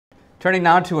Turning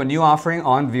now to a new offering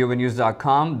on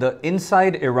voanews.com, the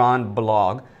Inside Iran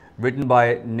blog, written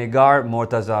by Negar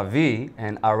Mortazavi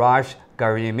and Arash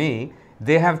Karami.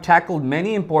 They have tackled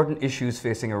many important issues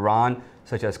facing Iran,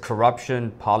 such as corruption,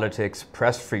 politics,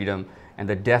 press freedom, and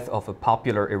the death of a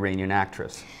popular Iranian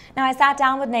actress. Now, I sat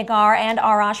down with Negar and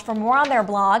Arash for more on their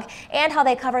blog and how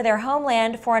they cover their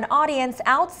homeland for an audience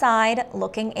outside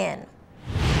looking in.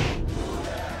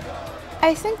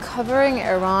 I think covering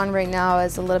Iran right now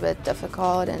is a little bit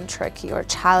difficult and tricky or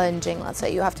challenging, let's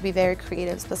say. You have to be very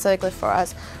creative, specifically for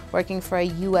us working for a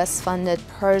US-funded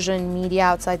Persian media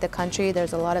outside the country.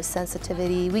 There's a lot of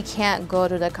sensitivity. We can't go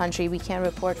to the country, we can't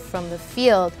report from the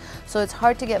field, so it's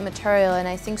hard to get material, and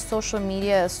I think social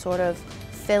media is sort of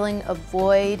filling a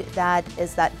void that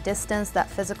is that distance, that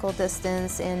physical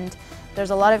distance, and there's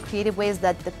a lot of creative ways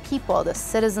that the people, the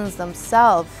citizens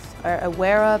themselves, are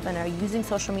aware of and are using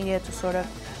social media to sort of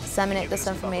disseminate this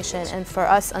information, and for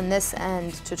us on this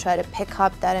end to try to pick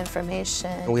up that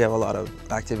information. We have a lot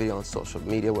of activity on social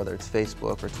media, whether it's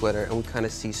Facebook or Twitter, and we kind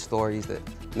of see stories that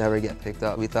never get picked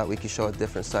up. We thought we could show a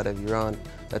different side of Iran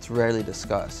that's rarely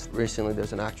discussed. Recently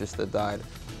there's an actress that died.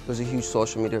 There's a huge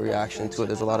social media reaction to it,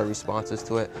 there's a lot of responses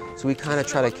to it, so we kind of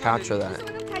try to capture that.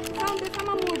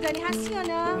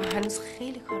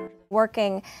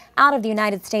 Working out of the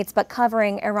United States but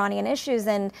covering Iranian issues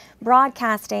and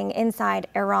broadcasting inside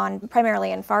Iran,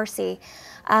 primarily in Farsi.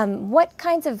 What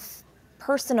kinds of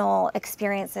personal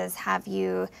experiences have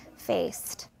you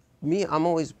faced? Me, I'm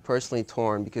always personally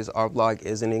torn because our blog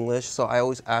is in English, so I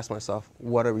always ask myself,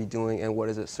 what are we doing and what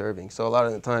is it serving? So a lot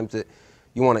of the times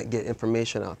you want to get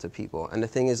information out to people, and the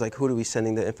thing is, like, who are we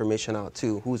sending the information out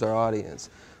to? Who's our audience?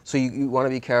 So you want to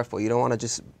be careful. You don't want to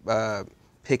just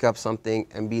pick up something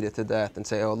and beat it to death and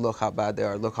say, oh, look how bad they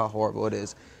are, look how horrible it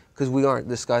is. Because we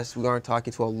aren't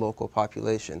talking to a local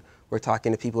population. We're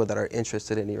talking to people that are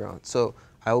interested in Iran. So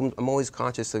I'm always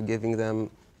conscious of giving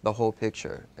them the whole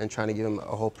picture and trying to give them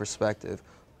a whole perspective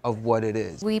of what it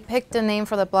is. We picked a name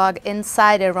for the blog,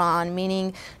 Inside Iran,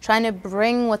 meaning trying to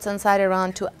bring what's inside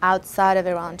Iran to outside of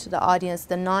Iran, to the audience,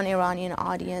 the non-Iranian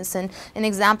audience. And an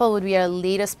example would be our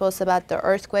latest post about the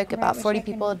earthquake. About 40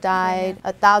 people died,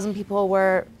 1,000 people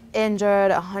were injured,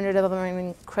 100 of them are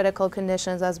in critical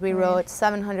conditions, as we wrote,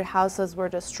 700 houses were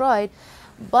destroyed.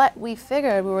 But we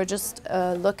figured, we were just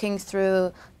looking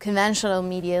through conventional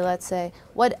media, let's say,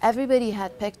 what everybody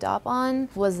had picked up on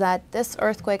was that this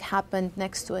earthquake happened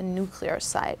next to a nuclear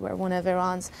site where one of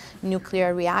Iran's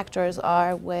nuclear reactors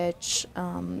are, which,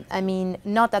 I mean,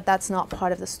 not that that's not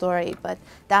part of the story, but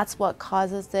that's what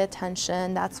causes the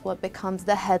attention, that's what becomes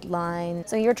the headline.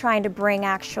 So you're trying to bring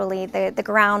actually the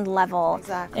ground level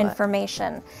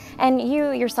information. And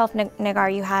you yourself,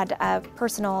 Negar, you had a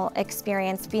personal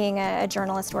experience being a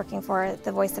journalist working for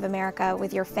the Voice of America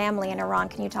with your family in Iran.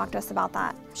 Can you talk to us about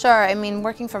that? Sure. I mean,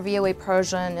 working for VOA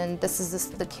Persian, and this is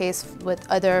the case with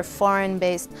other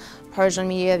foreign-based Persian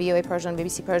media, VOA Persian,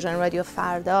 BBC Persian, Radio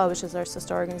Farda, which is our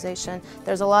sister organization.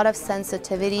 There's a lot of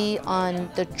sensitivity on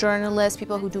the journalists,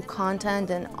 people who do content,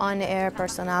 and on-air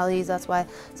personalities. That's why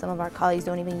some of our colleagues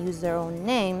don't even use their own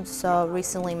names. So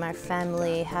recently my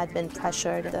family had been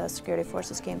pressured. The security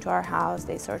forces came to our house,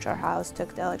 they searched our house,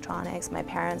 took the electronics. My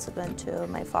parents have been to,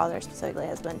 my father specifically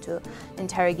has been to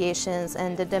interrogations,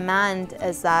 and the demand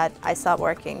is that I stop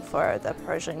working for the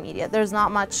Persian media. There's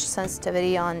not much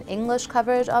sensitivity on English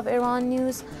coverage of Iran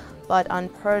news, but on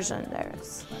Persian there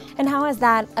is. And how has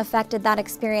that affected that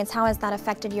experience? How has that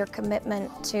affected your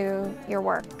commitment to your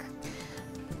work?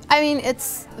 I mean,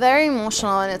 it's very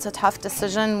emotional and it's a tough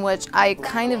decision, which I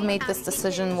kind of made this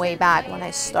decision way back when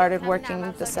I started working,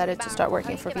 decided to start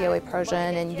working for VOA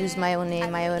Persian and use my own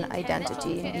name, my own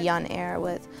identity, and be on air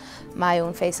with my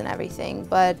own face and everything.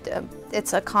 But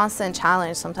it's a constant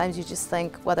challenge. Sometimes you just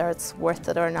think whether it's worth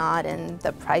it or not, and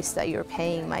the price that you're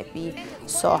paying might be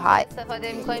so high.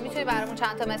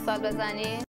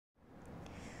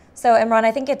 So Imran,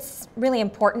 I think it's really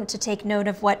important to take note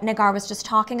of what Negar was just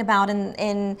talking about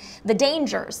in the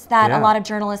dangers that a lot of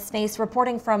journalists face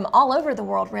reporting from all over the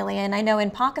world, really. And I know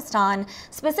in Pakistan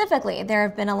specifically, there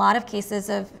have been a lot of cases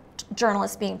of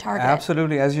journalists being targeted.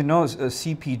 Absolutely. As you know,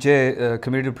 CPJ,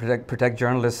 Committee to Protect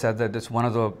Journalists, said that it's one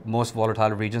of the most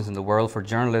volatile regions in the world for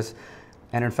journalists.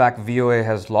 And in fact, VOA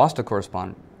has lost a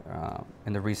correspondent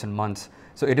in the recent months.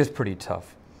 So it is pretty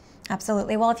tough.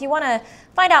 Absolutely. Well, if you want to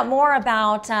find out more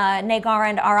about Negar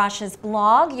and Arash's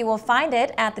blog, you will find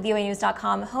it at the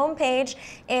voanews.com homepage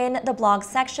in the blog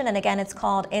section. And again, it's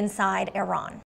called Inside Iran.